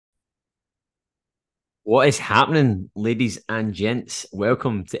What is happening, ladies and gents?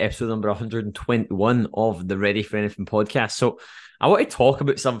 Welcome to episode number 121 of the Ready for Anything podcast. So, I want to talk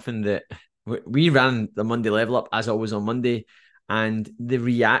about something that we ran the Monday level up as always on Monday, and the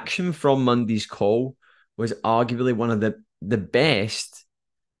reaction from Monday's call was arguably one of the best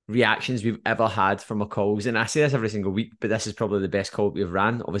reactions we've ever had from a calls. And I say this every single week, but this is probably the best call we've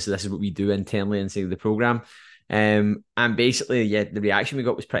ran. Obviously, this is what we do internally inside the program. And basically, yeah, the reaction we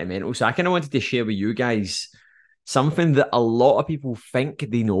got was pretty mental. So I kind of wanted to share with you guys something that a lot of people think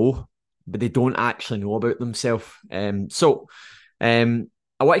they know, but they don't actually know about themselves. I want to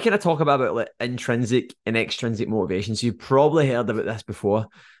kind of talk about like intrinsic and extrinsic motivation. So you've probably heard about this before.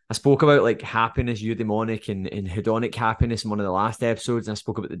 I spoke about like happiness, eudaimonic and hedonic happiness in one of the last episodes, and I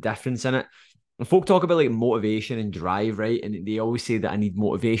spoke about the difference in it. And folk talk about like motivation and drive, right? And they always say that I need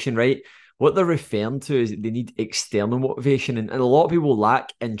motivation, right? What they're referring to is they need external motivation, and a lot of people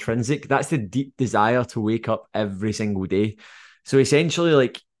lack intrinsic. That's the deep desire to wake up every single day. So essentially,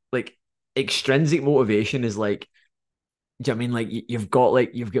 like extrinsic motivation is like, do you know what I mean? Like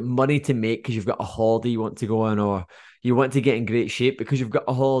you've got money to make because you've got a holiday you want to go on, or you want to get in great shape because you've got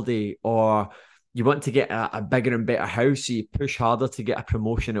a holiday, or you want to get a bigger and better house, so you push harder to get a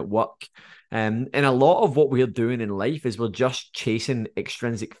promotion at work. And a lot of what we're doing in life is we're just chasing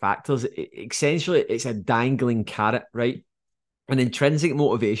extrinsic factors. Essentially, it's a dangling carrot, right? An intrinsic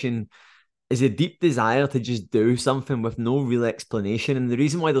motivation is a deep desire to just do something with no real explanation. And the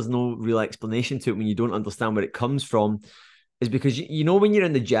reason why there's no real explanation to it when you don't understand where it comes from is because you know when you're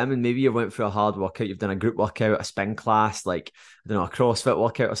in the gym and maybe you went for a hard workout, you've done a group workout, a spin class, like I don't know, a CrossFit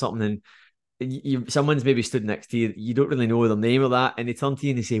workout or something, and someone's maybe stood next to you, you don't really know their name or that, and they turn to you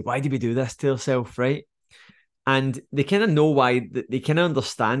and they say, "Why did we do this to ourselves?" Right? And they kind of know why, they kind of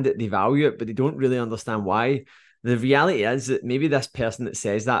understand it, they value it, but they don't really understand why. The reality is that maybe this person that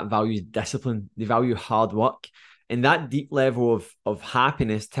says that values discipline, they value hard work, and that deep level of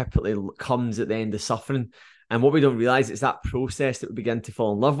happiness typically comes at the end of suffering. And what we don't realize is that process that we begin to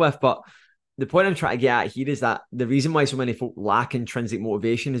fall in love with. But the point I'm trying to get at here is that the reason why so many folk lack intrinsic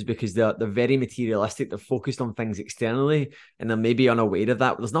motivation is because they're very materialistic. They're focused on things externally, and they're maybe unaware of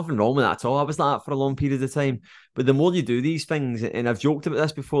that. But there's nothing wrong with that at all. I was like that for a long period of time. But the more you do these things, and I've joked about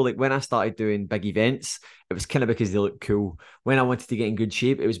this before, like when I started doing big events, it was kind of because they look cool. When I wanted to get in good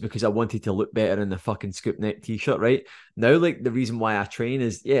shape, it was because I wanted to look better in the fucking scoop neck t-shirt, right? Now, like the reason why I train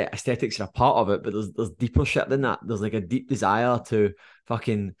is, yeah, aesthetics are a part of it, but there's deeper shit than that. There's like a deep desire to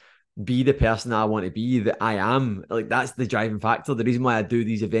fucking be the person I want to be, that I am. Like that's the driving factor. The reason why I do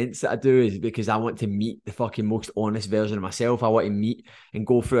these events that I do is because I want to meet the fucking most honest version of myself. I want to meet and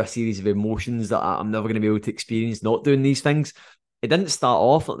go through a series of emotions that I'm never going to be able to experience not doing these things. It didn't start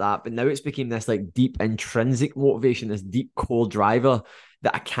off like that, but now it's become this like deep intrinsic motivation, this deep core driver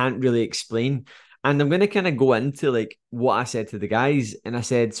that I can't really explain. And I'm going to kind of go into like what I said to the guys. And I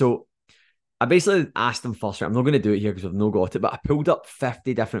said, so I basically asked them first, right? I'm not going to do it here because I've no got it, but I pulled up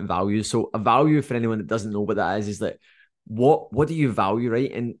 50 different values. So a value, for anyone that doesn't know what that is like, what do you value,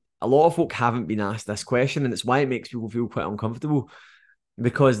 right? And a lot of folk haven't been asked this question, and it's why it makes people feel quite uncomfortable,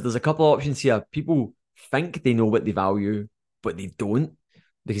 because there's a couple of options here. People think they know what they value, but they don't,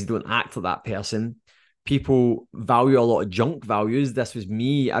 because they don't act like that person. People value a lot of junk values. This was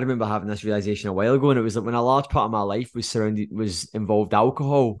me. I remember having this realization a while ago, and it was like when a large part of my life was involved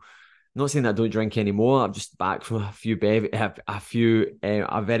alcohol. Not saying that I don't drink anymore. I'm just back from a very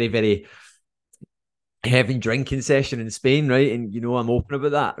very heavy drinking session in Spain, right? And I'm open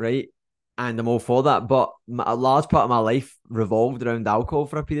about that, right? And I'm all for that. But a large part of my life revolved around alcohol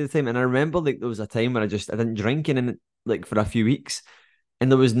for a period of time. And I remember like there was a time when I didn't drink in like for a few weeks,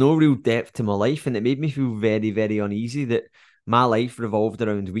 and there was no real depth to my life, and it made me feel very very uneasy that my life revolved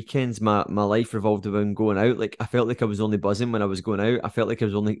around weekends. My life revolved around going out. Like I felt like I was only buzzing when I was going out. I felt like I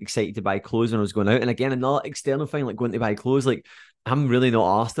was only excited to buy clothes when I was going out. And again, another external thing, like going to buy clothes, like I'm really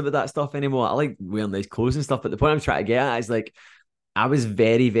not asked about that stuff anymore. I like wearing nice clothes and stuff. But the point I'm trying to get at is like I was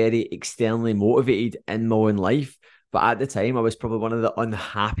very, very externally motivated in my own life. But at the time, I was probably one of the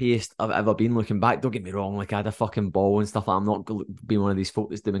unhappiest I've ever been looking back. Don't get me wrong, like I had a fucking ball and stuff. I'm not being one of these folk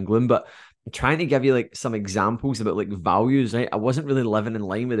that's doom and gloom, but I'm trying to give you like some examples about like values, right? I wasn't really living in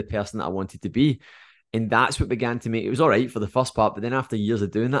line with the person that I wanted to be. And that's what began to make it was all right for the first part. But then after years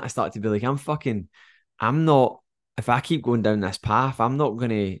of doing that, I started to be like, I'm not, if I keep going down this path, I'm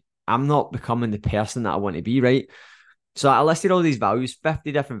not becoming the person that I want to be, right? So I listed all these values,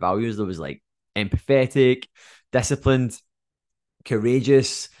 50 different values. There was like empathetic, disciplined,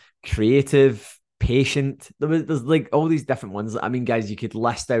 courageous, creative, patient. There's like all these different ones. I mean, guys, you could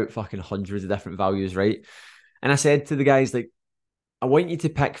list out fucking hundreds of different values, right? And I said to the guys, like, I want you to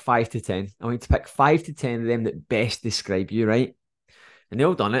pick 5 to 10. I want you to pick 5 to 10 of them that best describe you, right? And they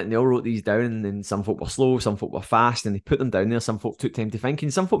all done it and they all wrote these down. And some folk were slow, some folk were fast, and they put them down there. Some folk took time to think,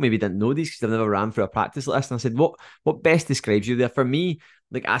 and some folk maybe didn't know these because they've never ran through a practice list. And I said, what best describes you there? For me,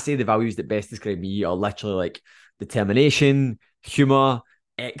 like I say, the values that best describe me are literally like determination, humor,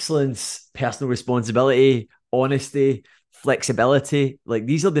 excellence, personal responsibility, honesty, flexibility. Like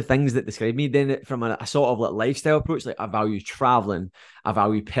these are the things that describe me. Then from a sort of like lifestyle approach, like I value traveling, I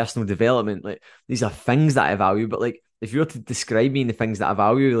value personal development. Like these are things that I value. But like if you were to describe me in the things that I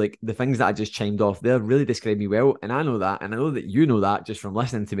value, like the things that I just chimed off there really describe me well. And I know that. And I know that you know that just from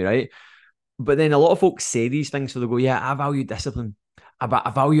listening to me, right? But then a lot of folks say these things, so they go, yeah, I value discipline.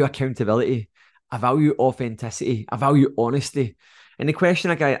 I value accountability. I value authenticity. I value honesty. And the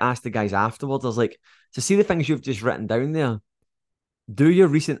question I asked the guys afterwards, I was like, to see the things you've just written down there, do your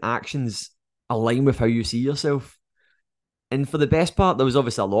recent actions align with how you see yourself? And for the best part, there was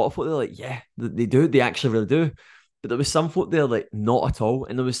obviously a lot of folk there like, yeah, they do. They actually really do. But there was some folk there like, not at all.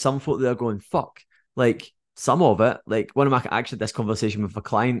 And there was some folk there going, fuck. Like, some of it, like one of my actually this conversation with a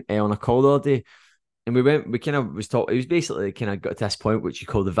client on a call the other day, and we kind of was talking. It was basically kind of got to this point which you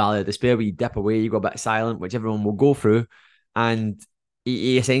call the valley of despair, where you dip away, you go a bit silent, which everyone will go through. And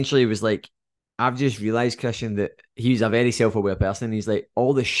he essentially was like, I've just realized, Christian, that he's a very self-aware person. He's like,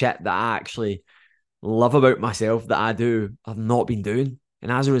 all the shit that I actually love about myself that I do, I've not been doing.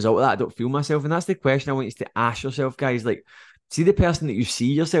 And as a result of that, I don't feel myself. And that's the question I want you to ask yourself, guys. Like, see the person that you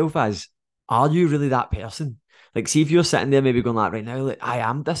see yourself as, are you really that person? Like, see if you're sitting there maybe going like right now, like I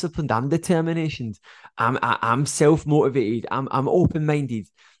am disciplined, I'm determined, I'm self-motivated, I'm open-minded,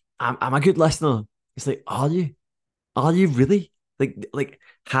 I'm a good listener. It's like, are you? Are you really? Like,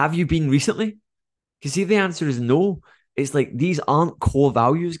 have you been recently? Because see, if the answer is no, it's like these aren't core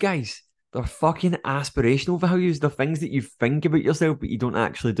values, guys. They're fucking aspirational values. They're things that you think about yourself, but you don't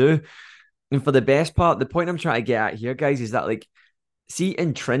actually do. And for the best part, the point I'm trying to get at here, guys, is that like, see,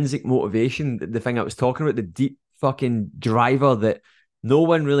 intrinsic motivation, the thing I was talking about, the deep fucking driver that no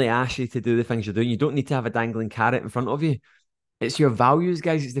one really asks you to do the things you're doing. You don't need to have a dangling carrot in front of you. It's your values,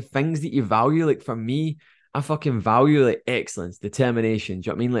 guys. It's the things that you value. Like for me, I fucking value like excellence, determination. Do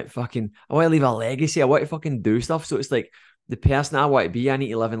you know what I mean? Like fucking, I want to leave a legacy. I want to fucking do stuff. So it's like the person I want to be, I need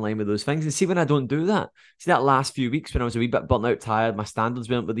to live in line with those things. And see when I don't do that, see that last few weeks when I was a wee bit burnt out, tired, my standards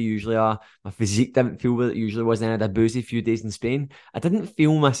weren't what they usually are. My physique didn't feel what it usually was. And I had a boozy few days in Spain. I didn't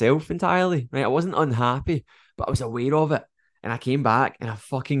feel myself entirely, right? I wasn't unhappy, but I was aware of it. And I came back and I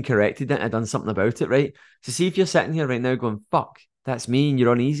fucking corrected it and I done something about it, right? So see if you're sitting here right now going, fuck, that's me and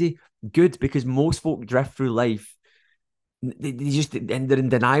you're uneasy. Good, because most folk drift through life. They just, and they're in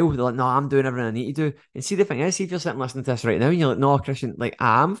denial. They're like, no, I'm doing everything I need to do. And see, the thing is, see if you're sitting listening to this right now and you're like, no, Christian, like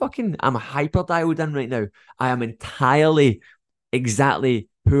I'm hyper dialed in right now. I am entirely exactly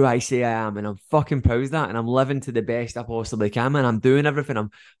who I say I am. And I'm fucking proud of that. And I'm living to the best I possibly can. And I'm doing everything. I'm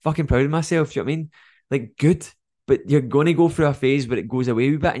fucking proud of myself. Do you know what I mean? Like, good. But you're going to go through a phase where it goes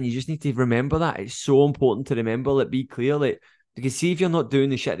away a bit. And you just need to remember that. It's so important to remember, like, be clear. Like, because see if you're not doing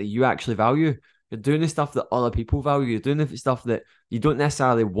the shit that you actually value, you're doing the stuff that other people value. You're doing the stuff that you don't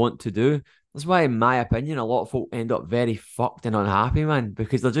necessarily want to do. That's why, in my opinion, a lot of folk end up very fucked and unhappy, man,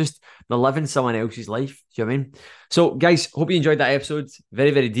 because they're living someone else's life. Do you know what I mean? So, guys, hope you enjoyed that episode.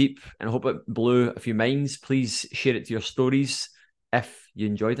 Very, very deep, and I hope it blew a few minds. Please share it to your stories if you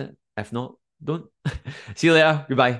enjoyed it. If not, don't. See you later. Goodbye.